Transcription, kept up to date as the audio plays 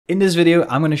In this video,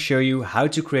 I'm going to show you how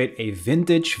to create a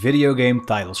vintage video game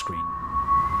title screen.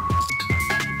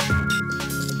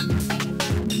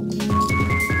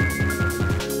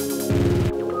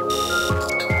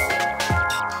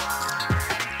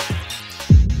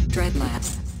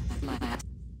 Dreadlabs.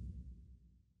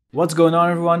 What's going on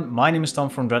everyone? My name is Tom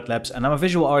from Dreadlabs and I'm a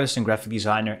visual artist and graphic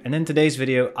designer, and in today's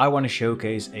video I want to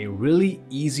showcase a really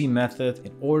easy method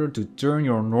in order to turn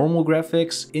your normal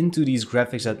graphics into these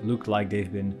graphics that look like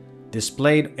they've been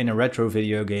displayed in a retro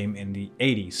video game in the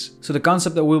 80s. So the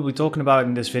concept that we'll be talking about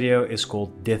in this video is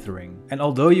called dithering. And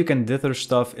although you can dither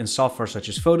stuff in software such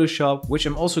as Photoshop, which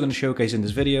I'm also going to showcase in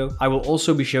this video, I will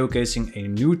also be showcasing a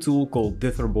new tool called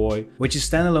Dither Boy, which is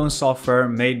standalone software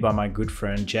made by my good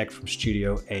friend Jack from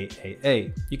Studio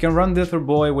AAA. You can run Dither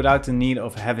Boy without the need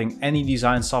of having any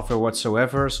design software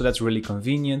whatsoever, so that's really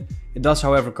convenient. It does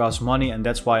however cost money, and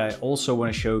that's why I also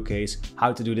want to showcase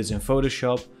how to do this in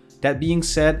Photoshop. That being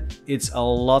said, it's a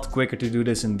lot quicker to do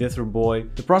this in Dither Boy.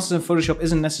 The process in Photoshop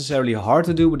isn't necessarily hard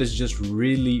to do, but it's just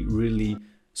really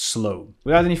slow.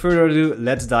 Without any further ado,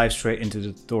 let's dive straight into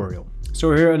the tutorial. So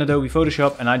we're here in Adobe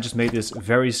Photoshop and I just made this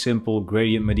very simple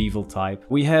gradient medieval type.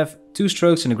 We have two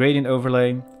strokes in the gradient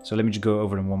overlay. So let me just go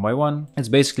over them one by one. It's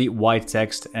basically white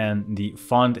text and the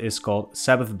font is called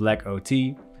Sabbath Black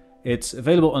OT. It's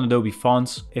available on Adobe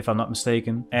Fonts, if I'm not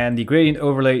mistaken. And the gradient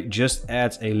overlay just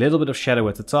adds a little bit of shadow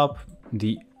at the top.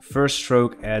 The first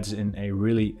stroke adds in a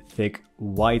really thick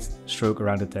white stroke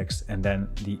around the text. And then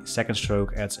the second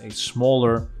stroke adds a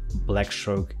smaller black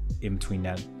stroke in between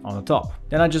that on the top.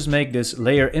 Then I just make this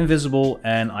layer invisible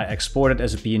and I export it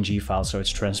as a PNG file so it's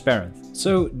transparent.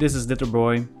 So this is Dither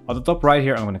Boy. On the top right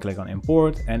here, I'm going to click on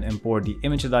import and import the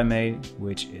image that I made,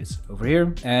 which is over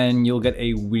here. And you'll get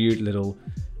a weird little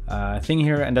thing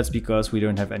here, and that's because we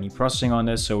don't have any processing on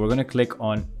this. So we're going to click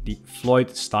on the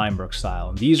Floyd Steinberg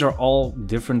style. These are all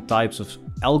different types of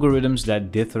algorithms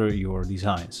that dither your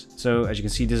designs. So as you can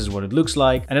see, this is what it looks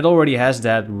like, and it already has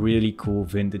that really cool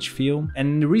vintage feel. And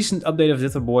in the recent update of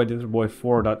Dither Boy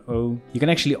 4.0, you can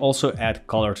actually also add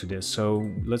color to this. So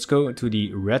let's go to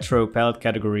the retro palette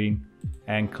category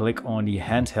and click on the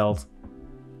handheld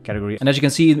category, and as you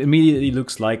can see, it immediately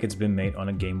looks like it's been made on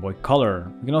a Game Boy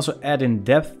Color. You can also add in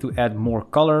depth to add more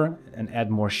color and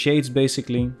add more shades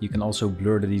basically. You can also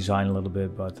blur the design a little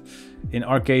bit, but in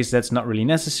our case that's not really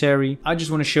necessary. I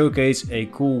just want to showcase a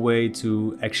cool way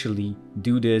to actually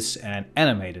do this and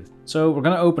animate it. So we're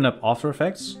going to open up After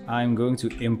Effects. I'm going to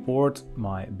import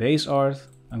my base art.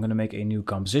 I'm going to make a new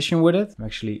composition with it. I'm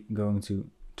actually going to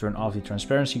turn off the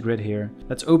transparency grid here.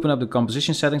 Let's open up the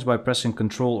composition settings by pressing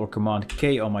Ctrl or Command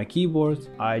K on my keyboard.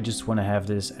 I just want to have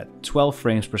this at 12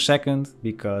 frames per second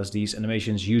because these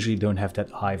animations usually don't have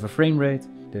that high of a frame rate.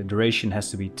 The duration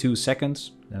has to be 2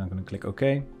 seconds. Then I'm going to click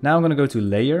OK. Now I'm going to go to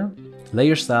Layer,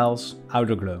 Layer Styles,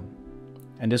 Outer Glow.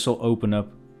 And this will open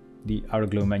up the Outer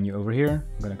Glow menu over here.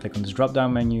 I'm going to click on this drop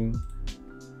down menu,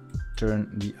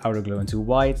 turn the outer glow into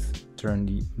white, turn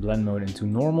the blend mode into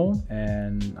normal,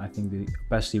 and I think the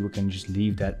opacity we can just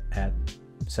leave that at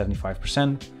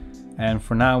 75%. And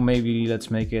for now, maybe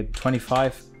let's make it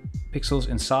 25 pixels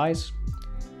in size.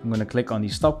 I'm going to click on the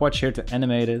stopwatch here to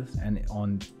animate it, and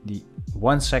on the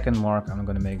 1 second mark I'm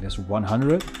going to make this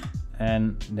 100,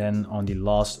 and then on the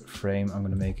last frame I'm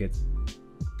going to make it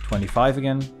 25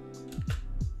 again.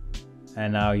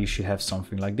 And now you should have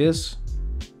something like this.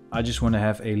 I just want to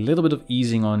have a little bit of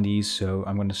easing on these, so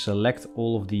I'm going to select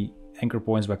all of the anchor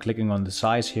points by clicking on the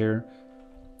size here.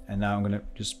 And now I'm going to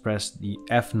just press the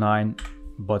F9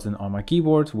 button on my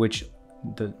keyboard, which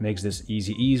makes this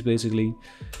easy ease basically.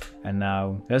 And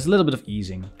now there's a little bit of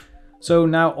easing. So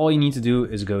now all you need to do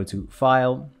is go to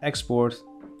File, Export,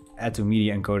 Add to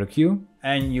Media Encoder Queue,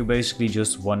 and you basically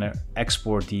just want to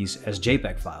export these as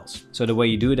JPEG files. So the way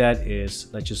you do that is,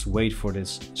 let's just wait for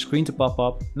this screen to pop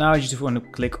up. Now you just want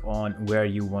to click on where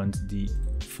you want the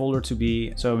folder to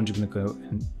be. So I'm just going to go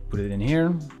and put it in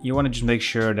here. You want to just make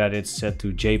sure that it's set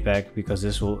to JPEG because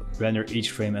this will render each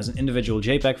frame as an individual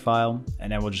JPEG file.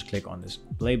 And then we'll just click on this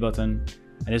play button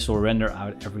and this will render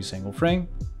out every single frame.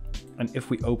 And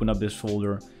if we open up this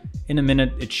folder, in a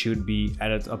minute it should be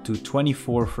added up to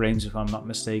 24 frames if I'm not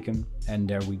mistaken. And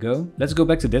there we go. Let's go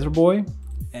back to Dither Boy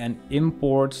and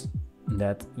import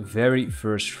that very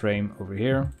first frame over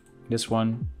here. This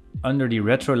one. Under the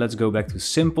retro, let's go back to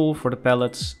simple for the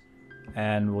palettes.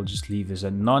 And we'll just leave this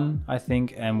at none, I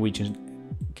think. And we just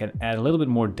can add a little bit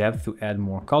more depth to add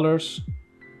more colors.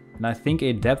 And I think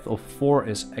a depth of 4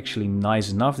 is actually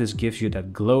nice enough. This gives you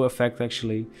that glow effect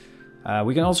actually.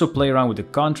 We can also play around with the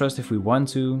contrast if we want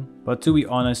to, but to be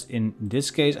honest, in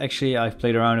this case, actually, I've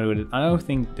played around with it. I don't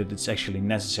think that it's actually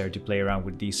necessary to play around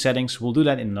with these settings. We'll do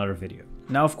that in another video.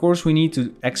 Now, of course, we need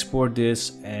to export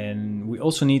this, and we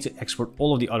also need to export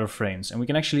all of the other frames. And we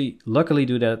can actually luckily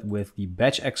do that with the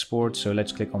batch export. So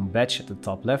let's click on batch at the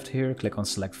top left here, click on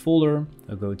select folder.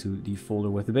 I'll go to the folder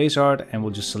with the base art, and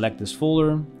we'll just select this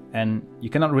folder. And you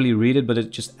cannot really read it, but it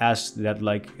just asks that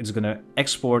like it's gonna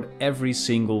export every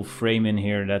single frame in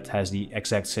here that has the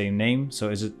exact same name.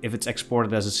 So if it's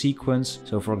exported as a sequence,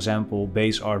 so for example,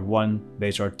 base art 1,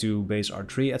 base art 2, base art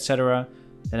 3, etc.,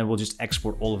 then it will just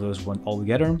export all of those all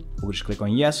together. We'll just click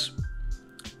on yes.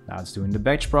 Now it's doing the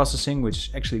batch processing, which is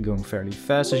actually going fairly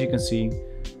fast, as you can see,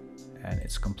 and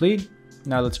it's complete.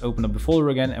 Now let's open up the folder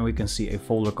again, and we can see a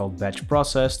folder called batch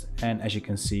processed. And as you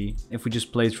can see, if we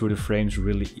just play through the frames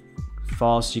really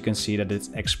fast, you can see that it's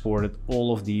exported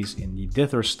all of these in the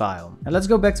Dither style. And let's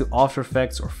go back to After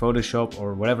Effects or Photoshop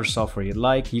or whatever software you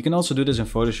like. You can also do this in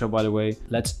Photoshop, by the way.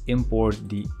 Let's import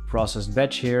the processed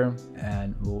batch here,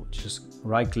 and we'll just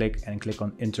right click and click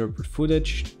on interpret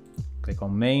footage. Click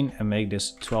on main and make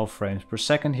this 12 frames per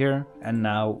second here. And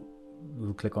now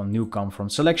we'll click on new come from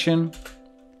selection.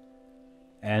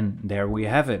 And there we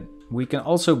have it. We can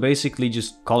also basically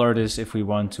just color this if we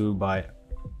want to by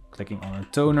clicking on a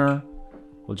toner.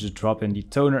 We'll just drop in the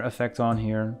toner effect on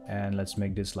here, and let's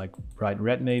make this like bright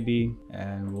red maybe.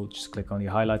 And we'll just click on the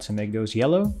highlights and make those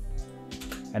yellow.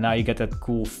 And now you get that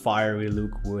cool fiery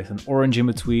look with an orange in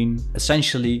between,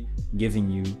 essentially giving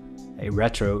you a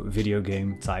retro video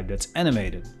game type that's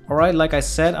animated. Alright, like I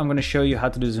said, I'm going to show you how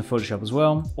to do this in Photoshop as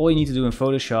well. All you need to do in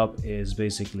Photoshop is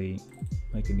basically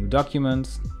make a new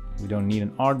document. We don't need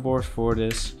an artboard for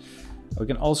this. We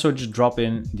can also just drop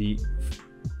in the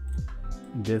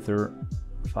Dither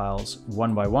files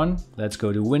one by one. Let's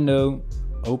go to Window,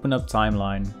 open up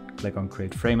Timeline, click on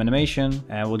Create Frame Animation,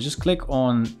 and we'll just click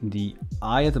on the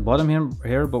eye at the bottom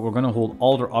here, but we're going to hold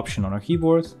Alt or Option on our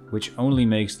keyboard, which only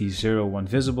makes the 0, 1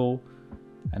 visible.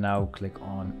 And now click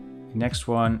on the next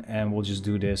one, and we'll just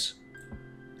do this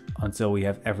until we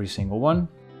have every single one.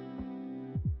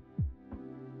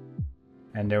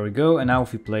 And there we go. And now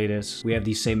if we play this, we have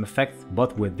the same effect,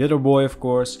 but with Dither Boy, of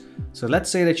course. So let's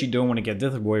say that you don't want to get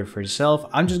Dither Boy for yourself.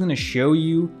 I'm just going to show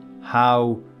you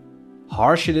how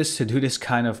harsh it is to do this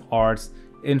kind of art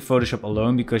in Photoshop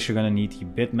alone, because you're going to need the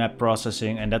bitmap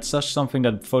processing, and that's just something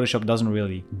that Photoshop doesn't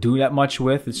really do that much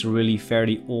with. It's a really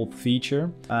fairly old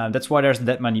feature. That's why there's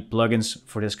that many plugins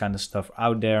for this kind of stuff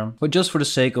out there. But just for the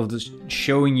sake of this,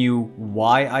 showing you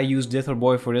why I use Dither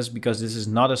Boy for this, because this is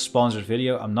not a sponsored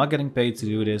video. I'm not getting paid to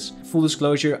do this. Full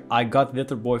disclosure, I got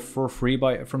Dither Boy for free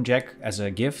from Jack as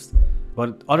a gift.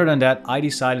 But other than that, I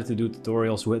decided to do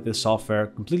tutorials with this software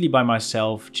completely by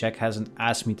myself. Jack hasn't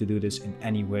asked me to do this in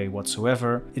any way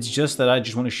whatsoever. It's just that I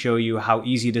just want to show you how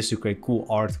easy it is to create cool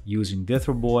art using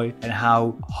Dither Boy, and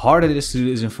how hard it is to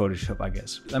do this in Photoshop, I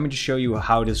guess. Let me just show you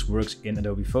how this works in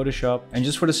Adobe Photoshop. And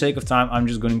just for the sake of time, I'm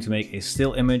just going to make a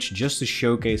still image just to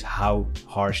showcase how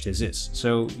harsh this is.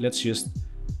 So let's just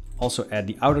also add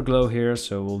the outer glow here.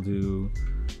 So we'll do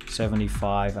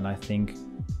 75, and I think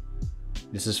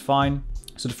this is fine.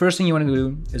 So the first thing you want to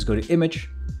do is go to Image,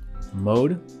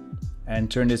 Mode, and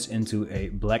turn this into a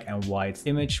black and white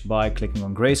image by clicking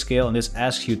on Grayscale. And this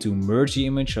asks you to merge the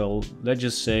image. So let's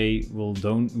just say we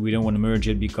don't want to merge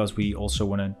it because we also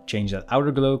want to change that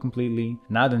outer glow completely.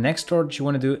 Now the next part that you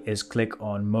want to do is click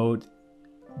on Mode,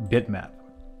 Bitmap.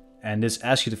 And this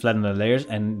asks you to flatten the layers,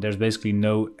 and there's basically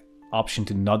no option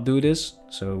to not do this.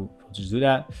 So we'll just do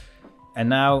that. And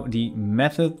now the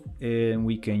method,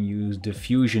 we can use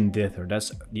diffusion dither. That's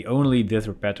the only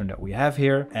dither pattern that we have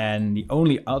here. And the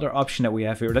only other option that we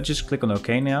have here, let's just click on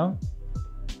OK now.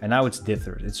 And now it's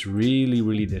dithered. It's really,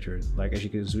 really dithered. Like as you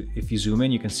can, if you zoom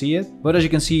in, you can see it. But as you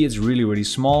can see, it's really, really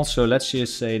small. So let's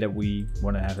just say that we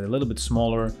want to have it a little bit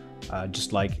smaller,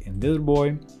 just like in Dither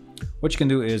Boy. What you can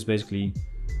do is basically,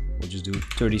 we'll just do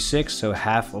 36, so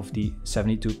half of the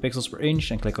 72 pixels per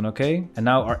inch, and click on OK. And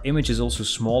now our image is also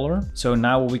smaller. So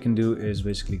now what we can do is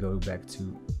basically go back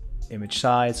to image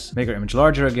size, make our image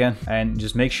larger again, and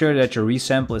just make sure that your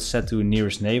resample is set to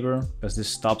nearest neighbor, because this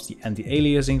stops the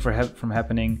anti-aliasing from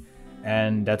happening.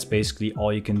 And that's basically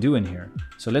all you can do in here.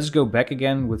 So let's go back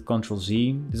again with Ctrl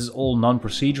Z. This is all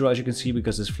non-procedural, as you can see,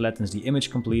 because this flattens the image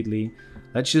completely.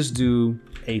 Let's just do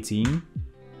 18.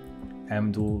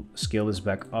 And we'll scale this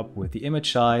back up with the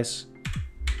image size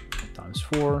times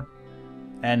 4.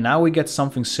 And now we get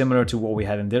something similar to what we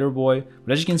had in Dither Boy,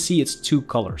 but as you can see, it's 2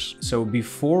 colors. So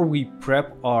before we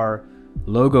prep our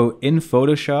logo in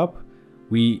Photoshop,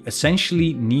 we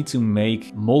essentially need to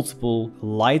make multiple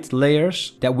light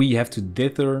layers that we have to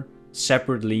dither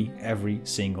separately every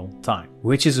single time,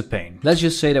 which is a pain. Let's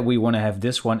just say that we want to have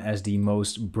this one as the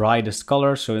most brightest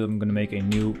color. So I'm going to make a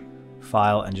new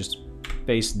file and just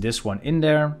paste this one in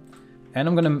there. And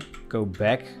I'm going to go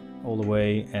back all the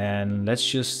way, and let's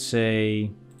just say,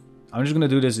 I'm just going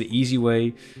to do this the easy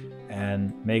way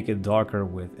and make it darker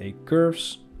with a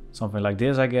curves, something like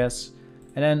this, I guess.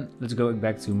 And then let's go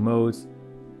back to mode,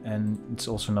 and it's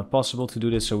also not possible to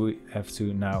do this. So we have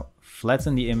to now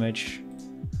flatten the image.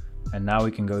 And now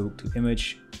we can go to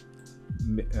image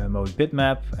mode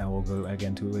bitmap, and we'll go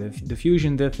again to the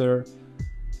diffusion dither,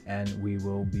 and we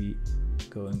will be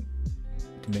going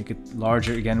to make it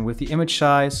larger again with the image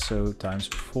size, so times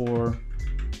 4.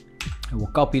 And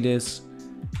we'll copy this,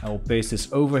 I will paste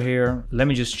this over here. Let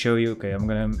me just show you. Okay, I'm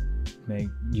gonna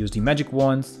use the magic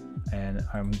wand, and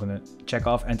I'm gonna check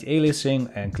off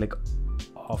anti-aliasing and click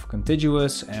off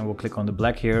contiguous, and we'll click on the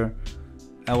black here.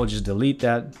 I will just delete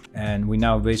that, and we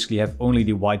now basically have only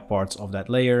the white parts of that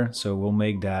layer. So we'll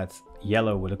make that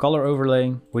yellow with a color overlay,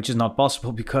 which is not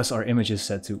possible because our image is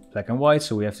set to black and white.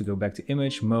 So we have to go back to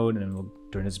image mode, and we'll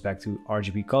turn this back to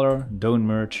RGB color, don't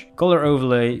merge, color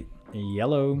overlay,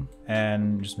 yellow,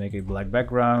 and just make a black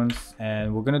background.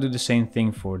 And we're gonna do the same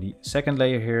thing for the second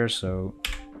layer here. So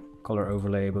color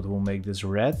overlay, but we'll make this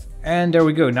red. And there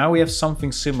we go. Now we have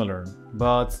something similar,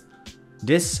 but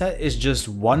this set is just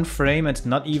one frame. It's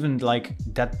not even like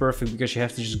that perfect because you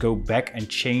have to just go back and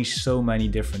change so many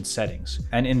different settings.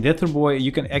 And in Dither Boy,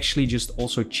 you can actually just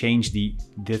also change the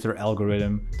dither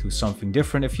algorithm to something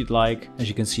different if you'd like. As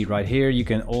you can see right here, you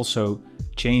can also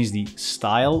change the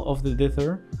style of the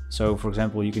dither. So for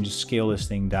example, you can just scale this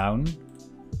thing down.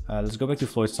 Let's go back to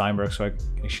Floyd Steinberg so I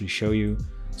can actually show you.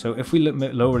 So if we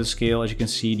lower the scale, as you can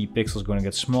see, the pixels going to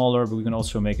get smaller, but we can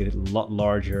also make it a lot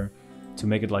larger to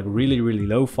make it like really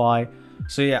lo-fi.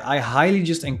 So yeah, I highly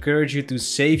just encourage you to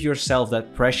save yourself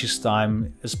that precious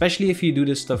time, especially if you do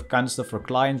this kind of stuff for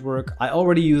client work. I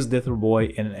already used Dither Boy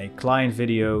in a client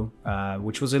video,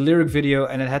 which was a lyric video,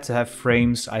 and it had to have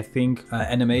frames, I think,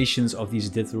 animations of these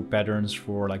dither patterns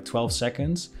for like 12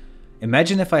 seconds.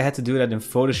 Imagine if I had to do that in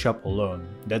Photoshop alone.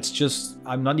 That's just,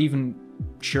 I'm not even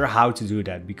sure how to do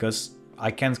that, because I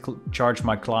can't charge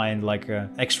my client like an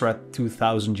extra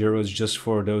 2,000 euros just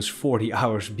for those 40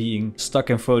 hours being stuck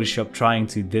in Photoshop trying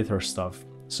to dither stuff.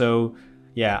 So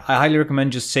yeah, I highly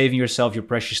recommend just saving yourself your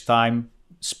precious time,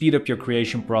 speed up your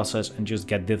creation process, and just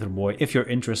get Dither Boy if you're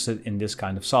interested in this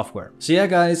kind of software. So yeah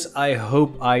guys, I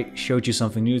hope I showed you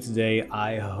something new today.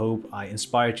 I hope I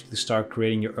inspired you to start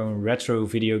creating your own retro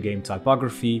video game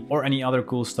typography or any other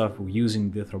cool stuff using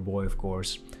Dither Boy, of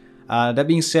course. That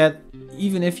being said,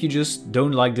 even if you just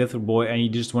don't like Dither Boy and you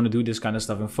just want to do this kind of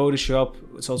stuff in Photoshop,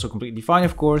 it's also completely fine,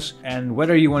 of course. And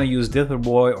whether you want to use Dither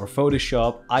Boy or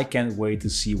Photoshop, I can't wait to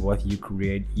see what you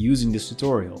create using this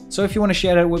tutorial. So if you want to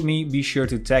share that with me, be sure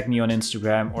to tag me on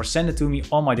Instagram or send it to me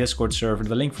on my Discord server,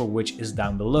 the link for which is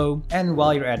down below. And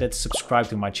while you're at it, subscribe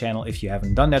to my channel if you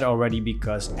haven't done that already,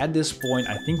 because at this point,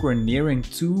 I think we're nearing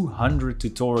 200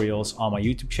 tutorials on my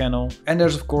YouTube channel. And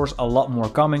there's of course a lot more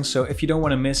coming. So if you don't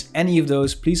want to miss any of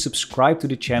those, please subscribe to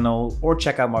the channel or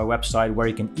check out my website where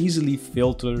you can easily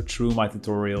filter through my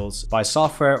tutorials by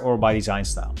software or by design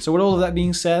style. So with all of that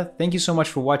being said, thank you so much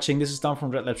for watching. This is Tom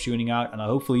from Dreadlabs tuning out, and I'll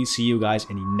hopefully see you guys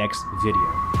in the next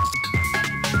video.